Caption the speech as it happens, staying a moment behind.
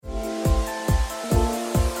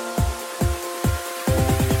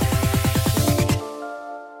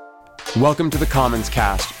Welcome to the Commons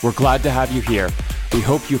Cast. We're glad to have you here. We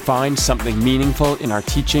hope you find something meaningful in our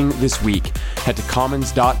teaching this week. Head to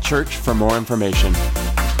commons.church for more information.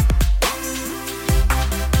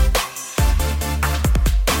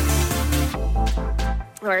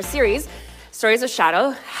 Our series, Stories of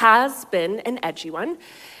Shadow, has been an edgy one.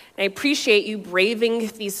 I appreciate you braving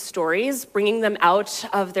these stories, bringing them out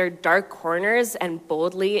of their dark corners and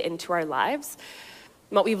boldly into our lives.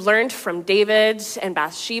 What we've learned from David and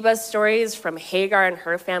Bathsheba's stories, from Hagar and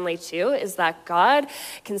her family too, is that God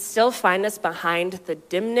can still find us behind the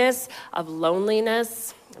dimness of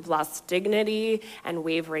loneliness, of lost dignity, and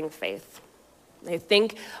wavering faith. I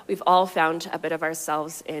think we've all found a bit of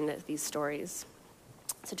ourselves in these stories.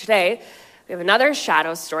 So today, we have another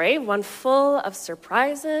shadow story, one full of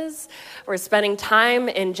surprises. We're spending time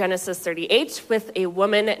in Genesis 38 with a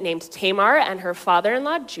woman named Tamar and her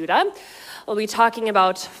father-in-law, Judah. We'll be talking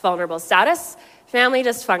about vulnerable status, family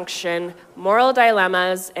dysfunction, moral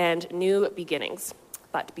dilemmas, and new beginnings.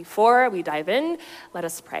 But before we dive in, let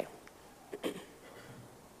us pray.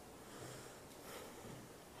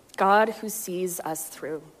 God who sees us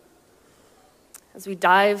through. As we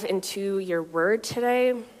dive into your word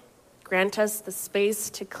today, grant us the space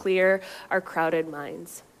to clear our crowded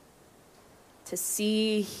minds, to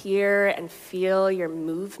see, hear, and feel your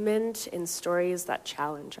movement in stories that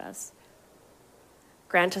challenge us.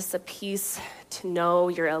 Grant us the peace to know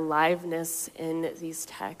your aliveness in these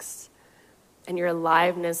texts and your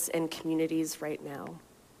aliveness in communities right now.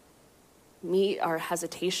 Meet our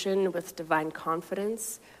hesitation with divine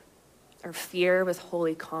confidence, our fear with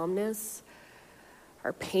holy calmness,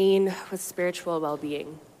 our pain with spiritual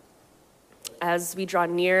well-being. As we draw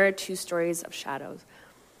near to stories of shadows,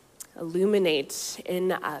 illuminate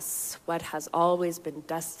in us what has always been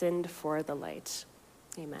destined for the light.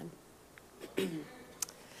 Amen.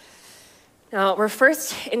 Now, we're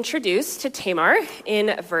first introduced to Tamar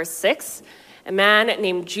in verse 6. A man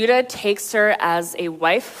named Judah takes her as a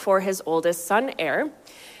wife for his oldest son, Er.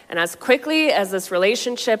 And as quickly as this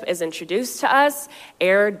relationship is introduced to us,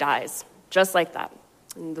 Er dies, just like that.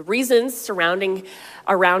 And the reasons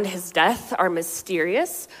around his death are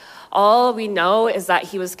mysterious. All we know is that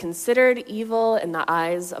he was considered evil in the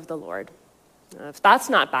eyes of the Lord. Now, if that's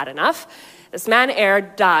not bad enough, this man Er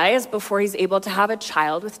dies before he's able to have a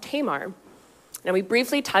child with Tamar. Now, we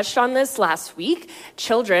briefly touched on this last week.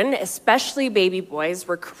 Children, especially baby boys,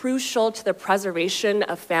 were crucial to the preservation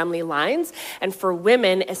of family lines, and for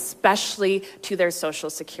women, especially to their social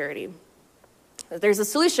security. There's a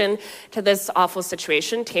solution to this awful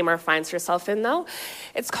situation Tamar finds herself in, though.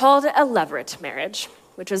 It's called a levirate marriage,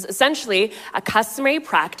 which is essentially a customary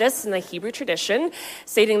practice in the Hebrew tradition,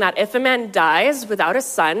 stating that if a man dies without a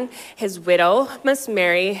son, his widow must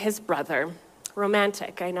marry his brother.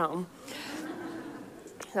 Romantic, I know.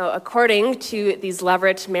 So according to these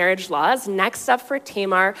levirate marriage laws, next up for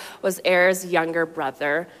Tamar was Er's younger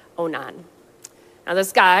brother, Onan. Now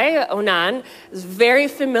this guy, Onan, is very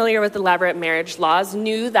familiar with the levirate marriage laws,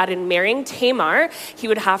 knew that in marrying Tamar, he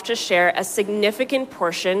would have to share a significant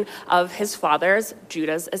portion of his father's,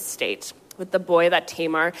 Judah's, estate with the boy that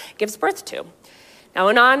Tamar gives birth to. Now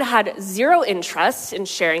Onan had zero interest in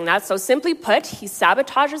sharing that, so simply put, he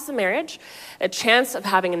sabotages the marriage, a chance of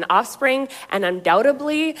having an offspring, and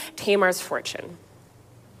undoubtedly Tamar's fortune.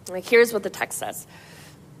 Like, here's what the text says.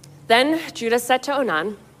 Then Judah said to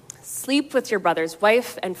Onan, "Sleep with your brother's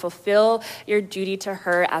wife and fulfill your duty to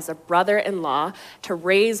her as a brother-in-law to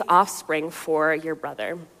raise offspring for your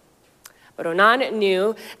brother." But Onan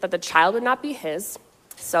knew that the child would not be his,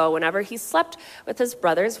 so whenever he slept with his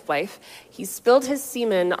brother's wife, he spilled his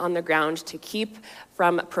semen on the ground to keep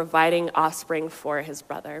from providing offspring for his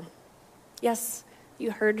brother. Yes,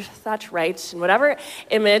 you heard that right. And whatever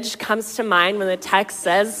image comes to mind when the text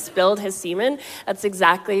says spilled his semen, that's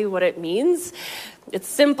exactly what it means. It's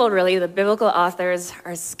simple, really. The biblical authors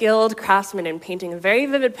are skilled craftsmen in painting a very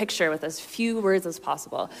vivid picture with as few words as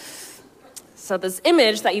possible. So this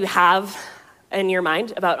image that you have in your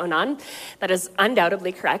mind about Onan, that is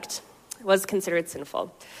undoubtedly correct, was considered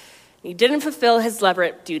sinful. He didn't fulfill his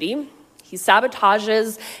levirate duty. He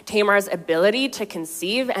sabotages Tamar's ability to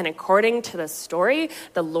conceive, and according to the story,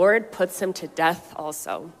 the Lord puts him to death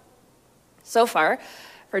also. So far,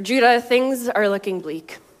 for Judah, things are looking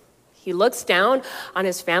bleak. He looks down on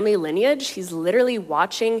his family lineage. He's literally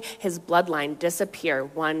watching his bloodline disappear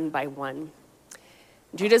one by one.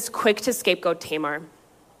 Judah's quick to scapegoat Tamar.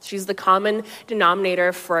 She's the common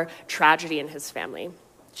denominator for tragedy in his family.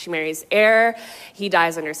 She marries Er. He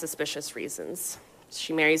dies under suspicious reasons.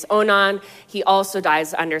 She marries Onan. He also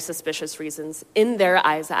dies under suspicious reasons, in their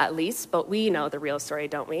eyes at least, but we know the real story,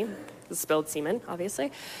 don't we? The spilled semen,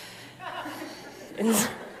 obviously.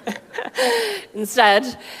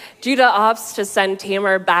 Instead, Judah opts to send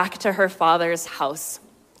Tamar back to her father's house.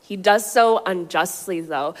 He does so unjustly,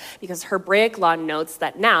 though, because Hebraic law notes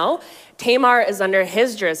that now Tamar is under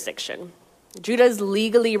his jurisdiction. Judah is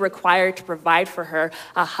legally required to provide for her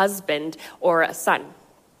a husband or a son.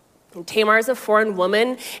 And Tamar is a foreign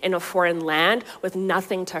woman in a foreign land with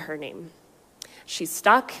nothing to her name. She's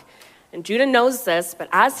stuck, and Judah knows this, but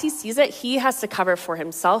as he sees it, he has to cover for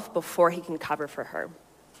himself before he can cover for her.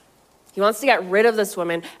 He wants to get rid of this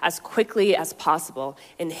woman as quickly as possible.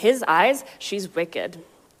 In his eyes, she's wicked.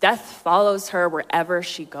 Death follows her wherever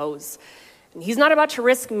she goes. And he's not about to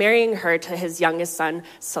risk marrying her to his youngest son,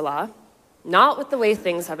 Salah, not with the way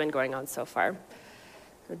things have been going on so far.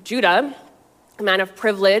 Judah, a man of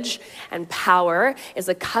privilege and power, is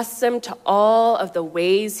accustomed to all of the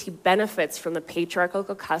ways he benefits from the patriarchal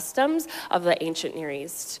customs of the ancient Near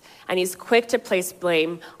East. And he's quick to place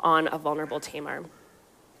blame on a vulnerable Tamar.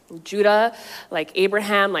 Judah, like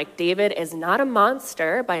Abraham, like David, is not a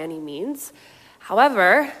monster by any means.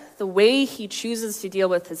 However, the way he chooses to deal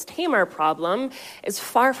with his Tamar problem is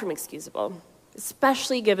far from excusable,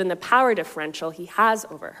 especially given the power differential he has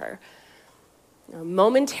over her. A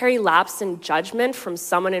momentary lapse in judgment from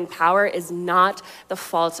someone in power is not the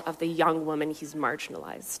fault of the young woman he's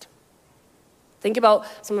marginalized. Think about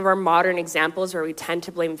some of our modern examples where we tend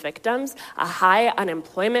to blame victims. A high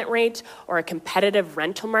unemployment rate or a competitive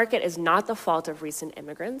rental market is not the fault of recent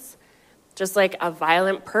immigrants. Just like a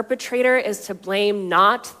violent perpetrator is to blame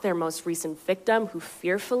not their most recent victim who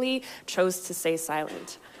fearfully chose to stay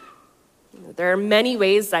silent. There are many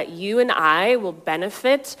ways that you and I will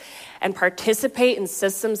benefit and participate in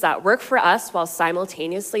systems that work for us while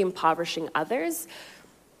simultaneously impoverishing others.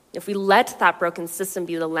 If we let that broken system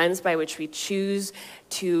be the lens by which we choose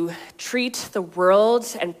to treat the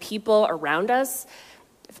world and people around us,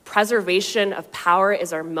 if preservation of power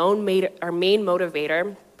is our main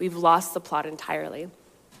motivator, we've lost the plot entirely.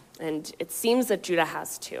 And it seems that Judah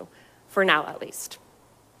has too, for now at least.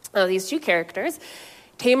 Now, these two characters,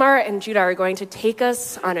 Tamar and Judah, are going to take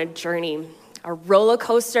us on a journey, a roller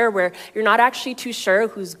coaster where you're not actually too sure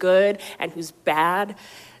who's good and who's bad.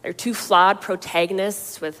 They're two flawed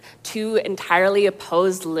protagonists with two entirely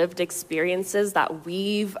opposed lived experiences that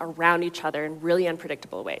weave around each other in really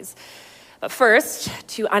unpredictable ways. But first,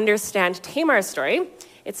 to understand Tamar's story,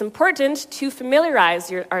 it's important to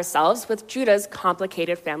familiarize ourselves with Judah's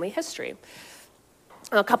complicated family history.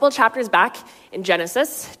 A couple of chapters back in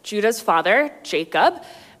Genesis, Judah's father, Jacob,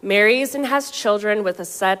 marries and has children with a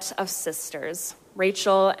set of sisters,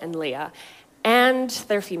 Rachel and Leah, and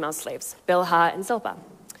their female slaves, Bilhah and Zilpah.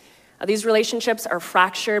 These relationships are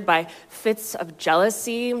fractured by fits of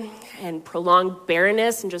jealousy and prolonged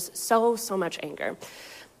barrenness and just so much anger.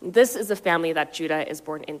 This is the family that Judah is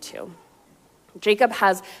born into. Jacob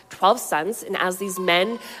has 12 sons, and as these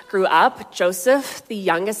men grew up, Joseph, the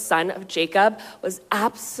youngest son of Jacob, was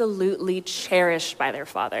absolutely cherished by their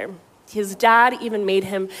father. His dad even made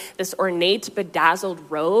him this ornate, bedazzled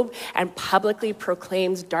robe and publicly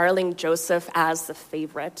proclaims darling Joseph as the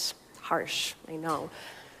favorite. Harsh, I know.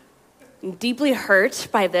 Deeply hurt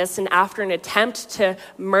by this, and after an attempt to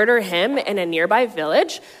murder him in a nearby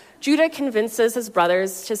village, Judah convinces his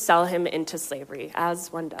brothers to sell him into slavery,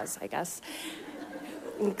 as one does, I guess.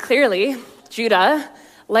 And clearly, Judah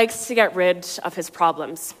likes to get rid of his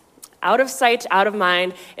problems. Out of sight, out of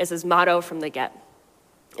mind is his motto from the get.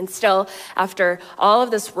 And still, after all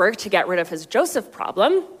of this work to get rid of his Joseph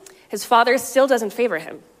problem, his father still doesn't favor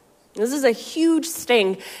him. This is a huge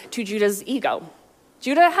sting to Judah's ego.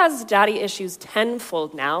 Judah has daddy issues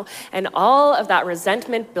tenfold now, and all of that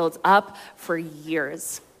resentment builds up for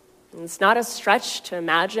years. And it's not a stretch to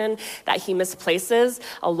imagine that he misplaces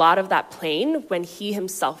a lot of that blame when he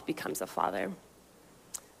himself becomes a father.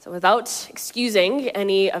 So without excusing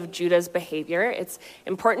any of Judah's behavior, it's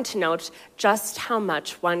important to note just how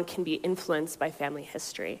much one can be influenced by family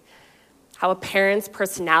history. How a parent's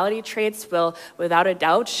personality traits will, without a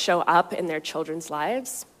doubt, show up in their children's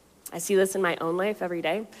lives. I see this in my own life every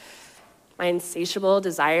day. My insatiable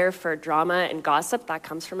desire for drama and gossip, that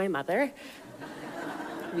comes from my mother.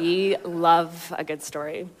 We love a good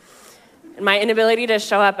story. And my inability to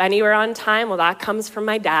show up anywhere on time, well, that comes from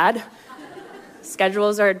my dad.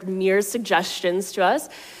 Schedules are mere suggestions to us.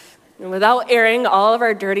 And without airing all of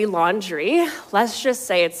our dirty laundry, let's just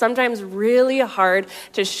say it's sometimes really hard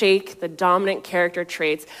to shake the dominant character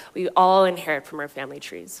traits we all inherit from our family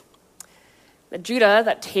trees. The Judah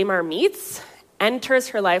that Tamar meets enters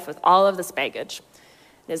her life with all of this baggage.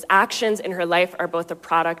 His actions in her life are both a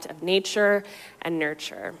product of nature and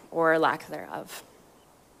nurture, or lack thereof.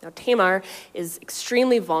 Now, Tamar is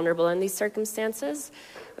extremely vulnerable in these circumstances.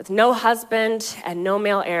 With no husband and no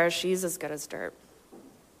male heir, she's as good as dirt.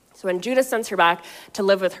 So when Judah sends her back to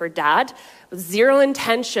live with her dad, with zero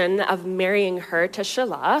intention of marrying her to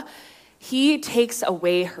Shelah, he takes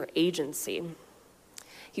away her agency.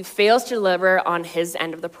 He fails to deliver on his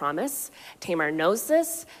end of the promise. Tamar knows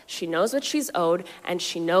this, she knows what she's owed, and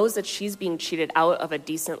she knows that she's being cheated out of a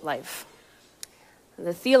decent life.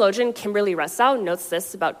 The theologian Kimberly Russell notes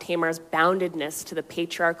this about Tamar's boundedness to the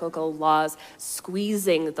patriarchal laws,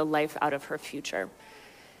 squeezing the life out of her future.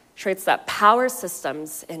 She writes that power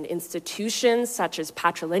systems and institutions such as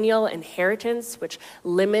patrilineal inheritance, which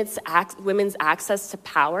limits women's access to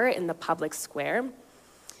power in the public square,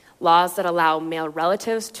 laws that allow male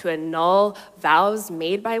relatives to annul vows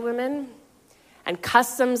made by women, and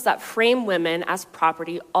customs that frame women as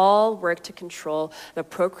property all work to control the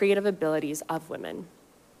procreative abilities of women.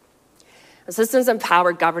 The systems of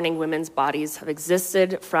power governing women's bodies have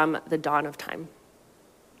existed from the dawn of time.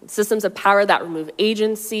 Systems of power that remove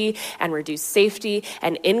agency and reduce safety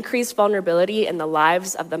and increase vulnerability in the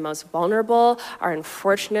lives of the most vulnerable are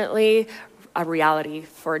unfortunately a reality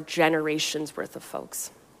for generations worth of folks.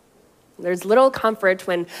 There's little comfort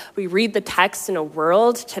when we read the text in a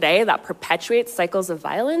world today that perpetuates cycles of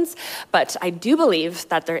violence, but I do believe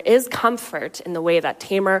that there is comfort in the way that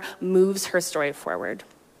Tamar moves her story forward.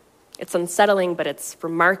 It's unsettling, but it's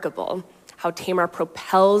remarkable how Tamar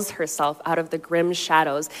propels herself out of the grim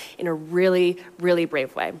shadows in a really, really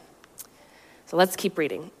brave way. So let's keep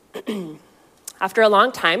reading. After a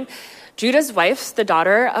long time, Judah's wife, the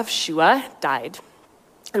daughter of Shua, died.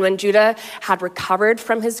 And when Judah had recovered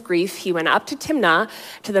from his grief, he went up to Timnah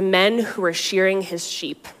to the men who were shearing his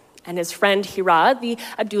sheep. And his friend Hirah, the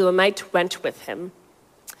Adullamite, went with him.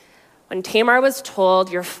 When Tamar was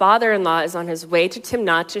told, "Your father-in-law is on his way to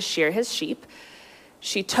Timnah to shear his sheep,"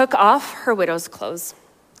 she took off her widow's clothes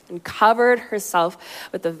and covered herself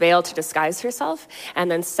with a veil to disguise herself, and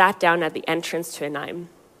then sat down at the entrance to Enaim,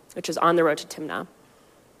 which is on the road to Timnah.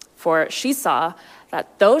 For she saw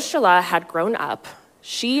that though Shelah had grown up,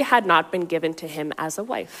 she had not been given to him as a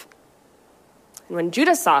wife. And when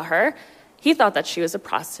Judah saw her, he thought that she was a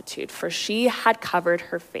prostitute, for she had covered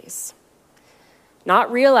her face.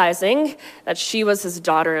 Not realizing that she was his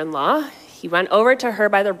daughter-in-law, he went over to her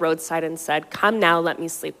by the roadside and said, "Come now, let me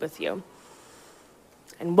sleep with you."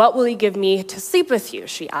 "And what will you give me to sleep with you?"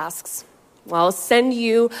 she asks. "Well, I'll send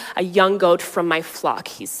you a young goat from my flock,"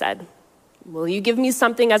 he said. "Will you give me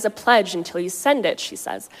something as a pledge until you send it?" she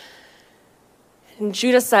says. And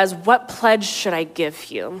Judah says, "What pledge should I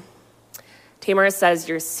give you?" Tamar says,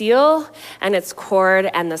 "Your seal and its cord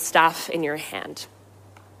and the staff in your hand."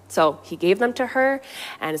 So he gave them to her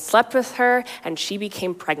and slept with her, and she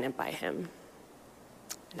became pregnant by him.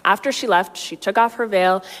 And after she left, she took off her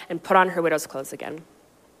veil and put on her widow's clothes again.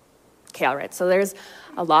 Okay, all right, so there's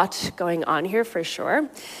a lot going on here for sure.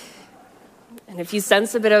 And if you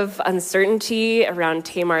sense a bit of uncertainty around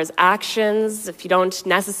Tamar's actions, if you don't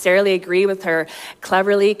necessarily agree with her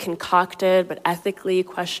cleverly concocted but ethically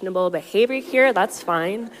questionable behavior here, that's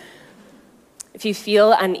fine. If you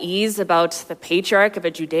feel unease about the patriarch of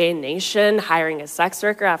a Judean nation hiring a sex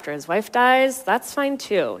worker after his wife dies, that's fine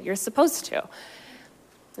too. You're supposed to.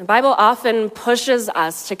 The Bible often pushes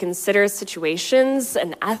us to consider situations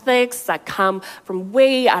and ethics that come from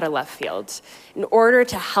way out of left field in order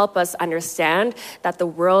to help us understand that the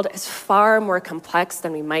world is far more complex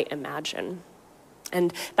than we might imagine,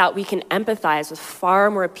 and that we can empathize with far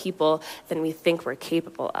more people than we think we're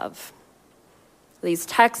capable of. These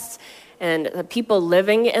texts and the people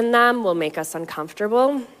living in them will make us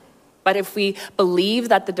uncomfortable. But if we believe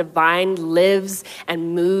that the divine lives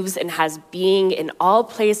and moves and has being in all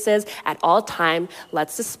places at all time,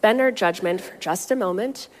 let's suspend our judgment for just a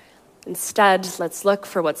moment. Instead, let's look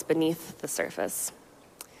for what's beneath the surface.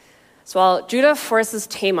 So while Judah forces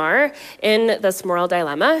Tamar in this moral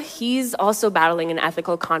dilemma, he's also battling an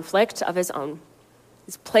ethical conflict of his own.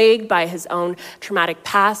 He's plagued by his own traumatic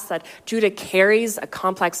past, that Judah carries a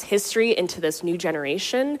complex history into this new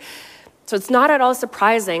generation. So it's not at all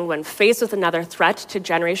surprising when faced with another threat to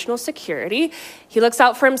generational security, he looks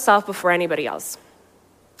out for himself before anybody else.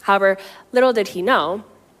 However, little did he know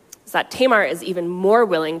is that Tamar is even more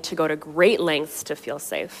willing to go to great lengths to feel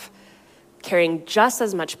safe, carrying just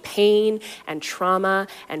as much pain and trauma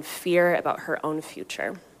and fear about her own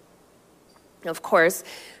future. Now, of course,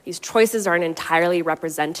 these choices aren't entirely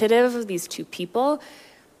representative of these two people.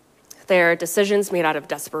 They're decisions made out of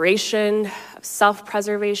desperation, of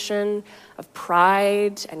self-preservation, of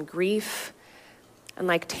pride and grief. And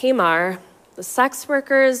like Tamar, the sex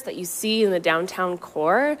workers that you see in the downtown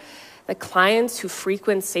core, the clients who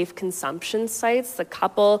frequent safe consumption sites, the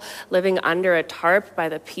couple living under a tarp by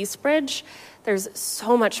the Peace Bridge. There's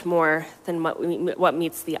so much more than what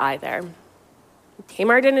meets the eye there.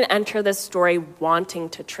 Tamar didn't enter this story wanting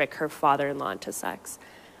to trick her father-in-law into sex.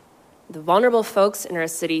 The vulnerable folks in our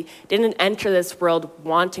city didn't enter this world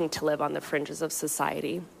wanting to live on the fringes of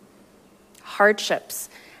society. Hardships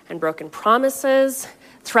and broken promises,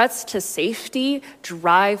 threats to safety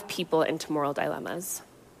drive people into moral dilemmas.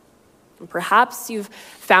 And perhaps you've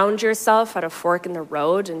found yourself at a fork in the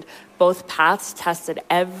road and both paths tested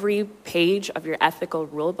every page of your ethical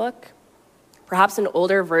rule book. Perhaps an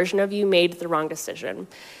older version of you made the wrong decision,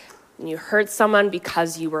 and you hurt someone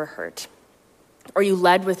because you were hurt. Or you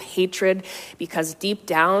led with hatred because deep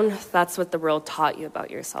down, that's what the world taught you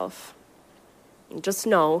about yourself. And just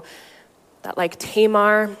know that like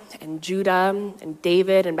Tamar and Judah and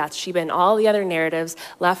David and Bathsheba and all the other narratives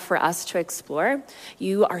left for us to explore,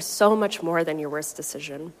 you are so much more than your worst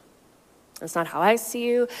decision. That's not how I see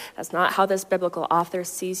you, that's not how this biblical author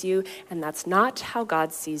sees you, and that's not how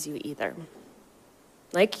God sees you either.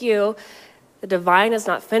 Like you, the divine is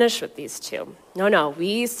not finished with these two. No,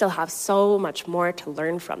 we still have so much more to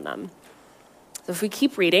learn from them. So if we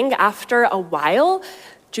keep reading, after a while,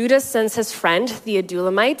 Judah sends his friend, the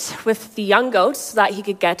Adullamite, with the young goat so that he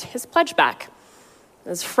could get his pledge back.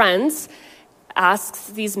 His friends asks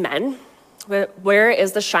these men, where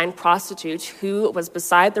is the shrine prostitute who was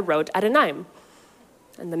beside the road at Enaim?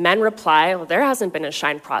 And the men reply, well, there hasn't been a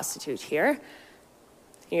shrine prostitute here.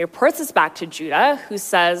 He reports this back to Judah, who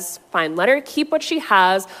says, fine, let her keep what she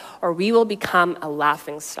has, or we will become a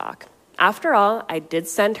laughingstock. After all, I did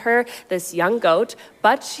send her this young goat,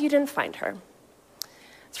 but you didn't find her.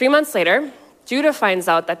 3 months later, Judah finds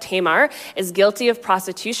out that Tamar is guilty of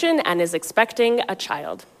prostitution and is expecting a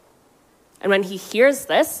child. And when he hears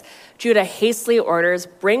this, Judah hastily orders,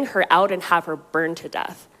 bring her out and have her burned to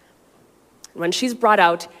death. And when she's brought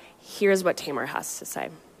out, here's what Tamar has to say.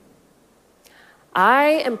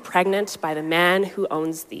 I am pregnant by the man who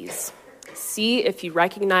owns these. See if you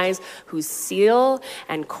recognize whose seal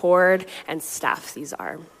and cord and staff these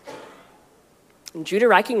are. And Judah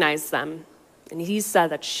recognized them, and he said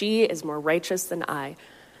that she is more righteous than I.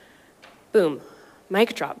 Boom,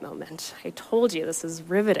 mic drop moment. I told you, this is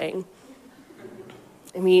riveting.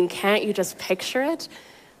 I mean, can't you just picture it?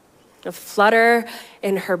 A flutter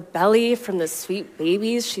in her belly from the sweet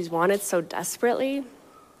babies she's wanted so desperately.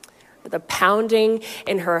 The pounding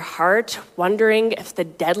in her heart, wondering if the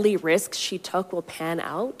deadly risk she took will pan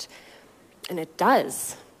out. And it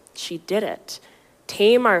does. She did it.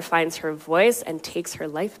 Tamar finds her voice and takes her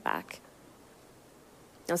life back.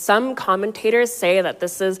 Now, some commentators say that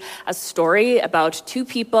this is a story about two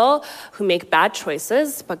people who make bad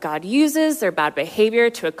choices, but God uses their bad behavior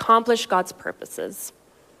to accomplish God's purposes.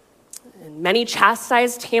 And many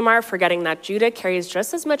chastise Tamar, forgetting that Judah carries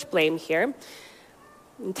just as much blame here.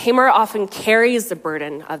 And Tamar often carries the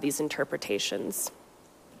burden of these interpretations.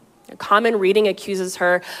 A common reading accuses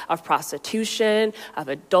her of prostitution, of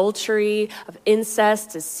adultery, of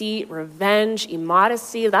incest, deceit, revenge,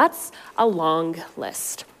 immodesty. That's a long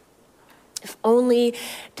list. If only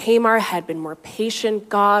Tamar had been more patient,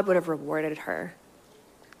 God would have rewarded her.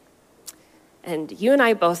 And you and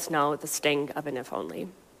I both know the sting of an if only.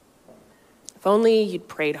 If only you'd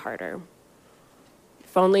prayed harder.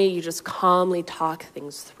 If only you just calmly talk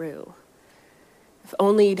things through. If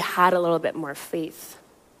only you'd had a little bit more faith.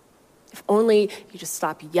 If only you just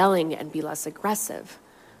stop yelling and be less aggressive.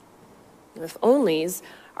 If onlys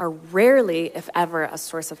are rarely, if ever, a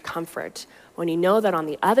source of comfort when you know that on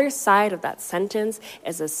the other side of that sentence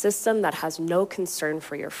is a system that has no concern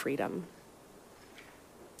for your freedom.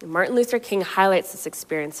 And Martin Luther King highlights this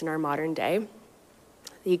experience in our modern day.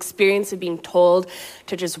 The experience of being told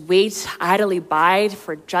to just wait idly by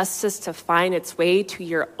for justice to find its way to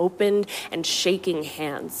your opened and shaking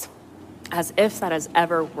hands, as if that has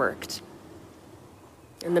ever worked.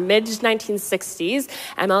 In the mid-1960s,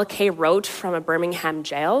 MLK wrote from a Birmingham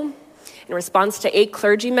jail in response to 8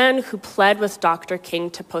 clergymen who pled with Dr.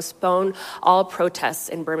 King to postpone all protests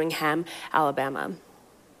in Birmingham, Alabama.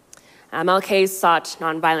 MLK sought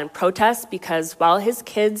nonviolent protests because while his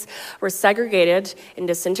kids were segregated in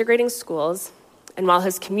disintegrating schools, and while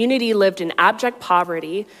his community lived in abject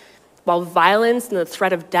poverty, while violence and the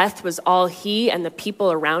threat of death was all he and the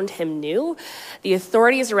people around him knew, the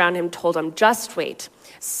authorities around him told him, just wait,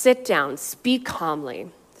 sit down, speak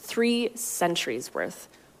calmly. 3 centuries worth.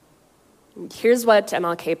 And here's what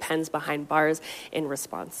MLK pens behind bars in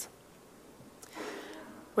response.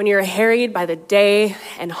 when you're harried by the day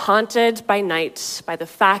and haunted by night by the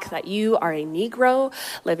fact that you are a Negro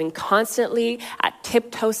living constantly at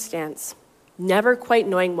tiptoe stance, never quite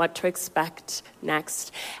knowing what to expect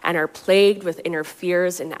next, and are plagued with inner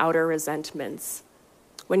fears and outer resentments.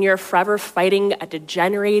 When you're forever fighting a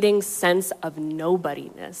degenerating sense of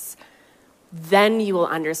nobodiness, then you will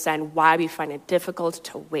understand why we find it difficult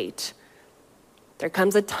to wait. There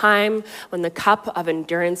comes a time when the cup of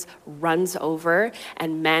endurance runs over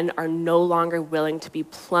and men are no longer willing to be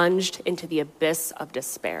plunged into the abyss of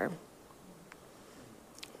despair.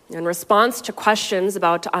 In response to questions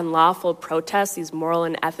about unlawful protests, these moral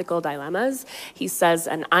and ethical dilemmas, he says,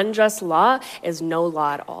 an unjust law is no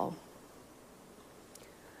law at all.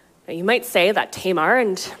 Now, you might say that Tamar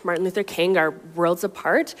and Martin Luther King are worlds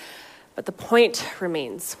apart, but the point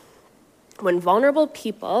remains. When vulnerable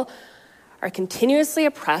people are continuously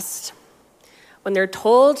oppressed, when they're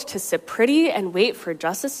told to sit pretty and wait for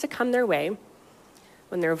justice to come their way,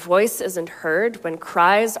 when their voice isn't heard, when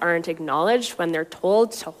cries aren't acknowledged, when they're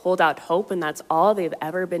told to hold out hope and that's all they've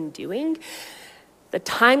ever been doing, the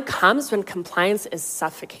time comes when compliance is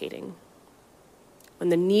suffocating, when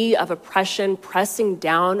the knee of oppression pressing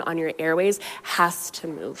down on your airways has to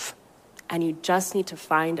move, and you just need to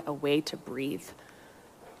find a way to breathe.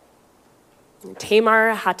 And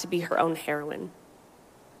Tamar had to be her own heroine.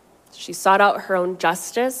 She sought out her own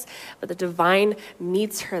justice, but the divine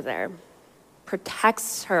meets her there,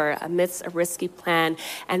 protects her amidst a risky plan,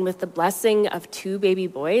 and with the blessing of 2 baby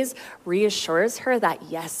boys, reassures her that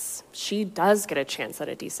yes, she does get a chance at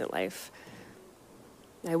a decent life.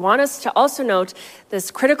 I want us to also note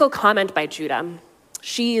this critical comment by Judah.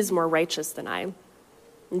 She is more righteous than I.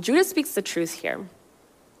 And Judah speaks the truth here.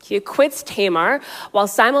 He acquits Tamar while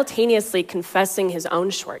simultaneously confessing his own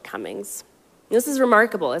shortcomings. This is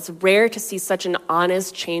remarkable. It's rare to see such an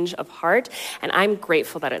honest change of heart, and I'm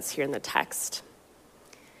grateful that it's here in the text.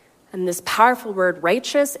 And this powerful word,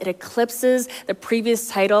 righteous, it eclipses the previous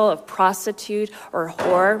title of prostitute or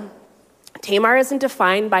whore. Tamar isn't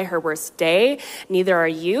defined by her worst day, neither are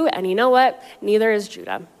you, and you know what? Neither is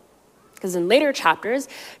Judah. Because in later chapters,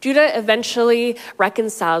 Judah eventually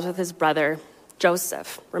reconciles with his brother,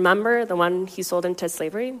 Joseph. Remember the one he sold into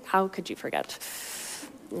slavery? How could you forget?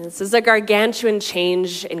 This is a gargantuan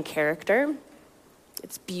change in character.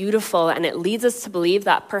 It's beautiful, and it leads us to believe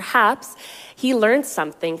that perhaps he learned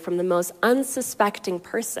something from the most unsuspecting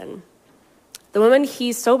person. The woman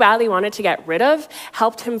he so badly wanted to get rid of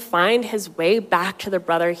helped him find his way back to the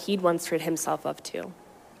brother he'd once rid himself of too.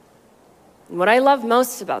 And what I love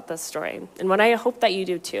most about this story, and what I hope that you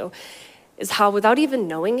do too, is how without even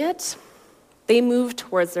knowing it, they moved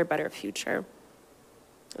towards their better future.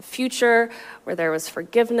 A future where there was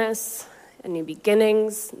forgiveness and new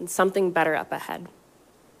beginnings and something better up ahead.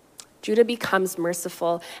 Judah becomes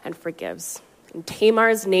merciful and forgives. And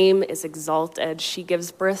Tamar's name is exalted. She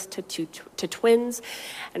gives birth to twins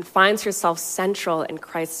and finds herself central in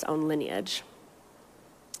Christ's own lineage.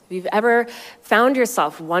 If you've ever found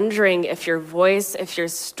yourself wondering if your voice, if your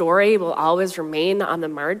story will always remain on the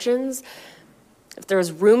margins, if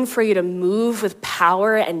there's room for you to move with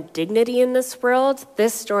power and dignity in this world,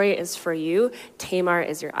 this story is for you. Tamar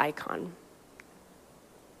is your icon.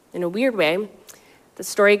 In a weird way, the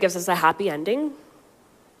story gives us a happy ending.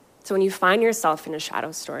 So when you find yourself in a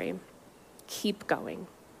shadow story, keep going.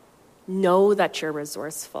 Know that you're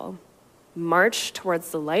resourceful. March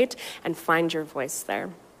towards the light and find your voice there.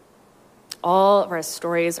 All of our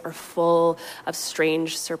stories are full of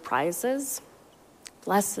strange surprises.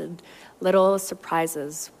 Blessed little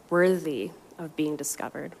surprises worthy of being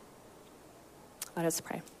discovered. Let us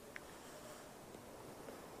pray.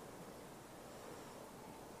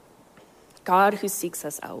 God who seeks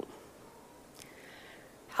us out,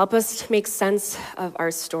 help us to make sense of our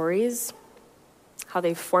stories, how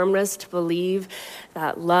they formed us to believe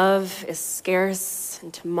that love is scarce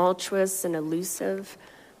and tumultuous and elusive.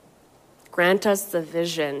 Grant us the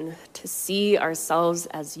vision to see ourselves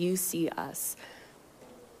as you see us,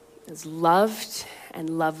 as loved and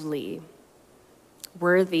lovely,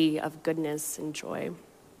 worthy of goodness and joy.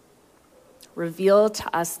 Reveal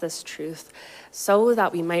to us this truth so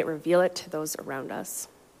that we might reveal it to those around us.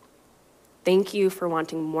 Thank you for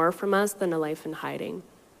wanting more from us than a life in hiding.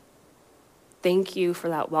 Thank you for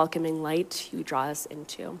that welcoming light you draw us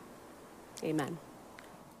into. Amen.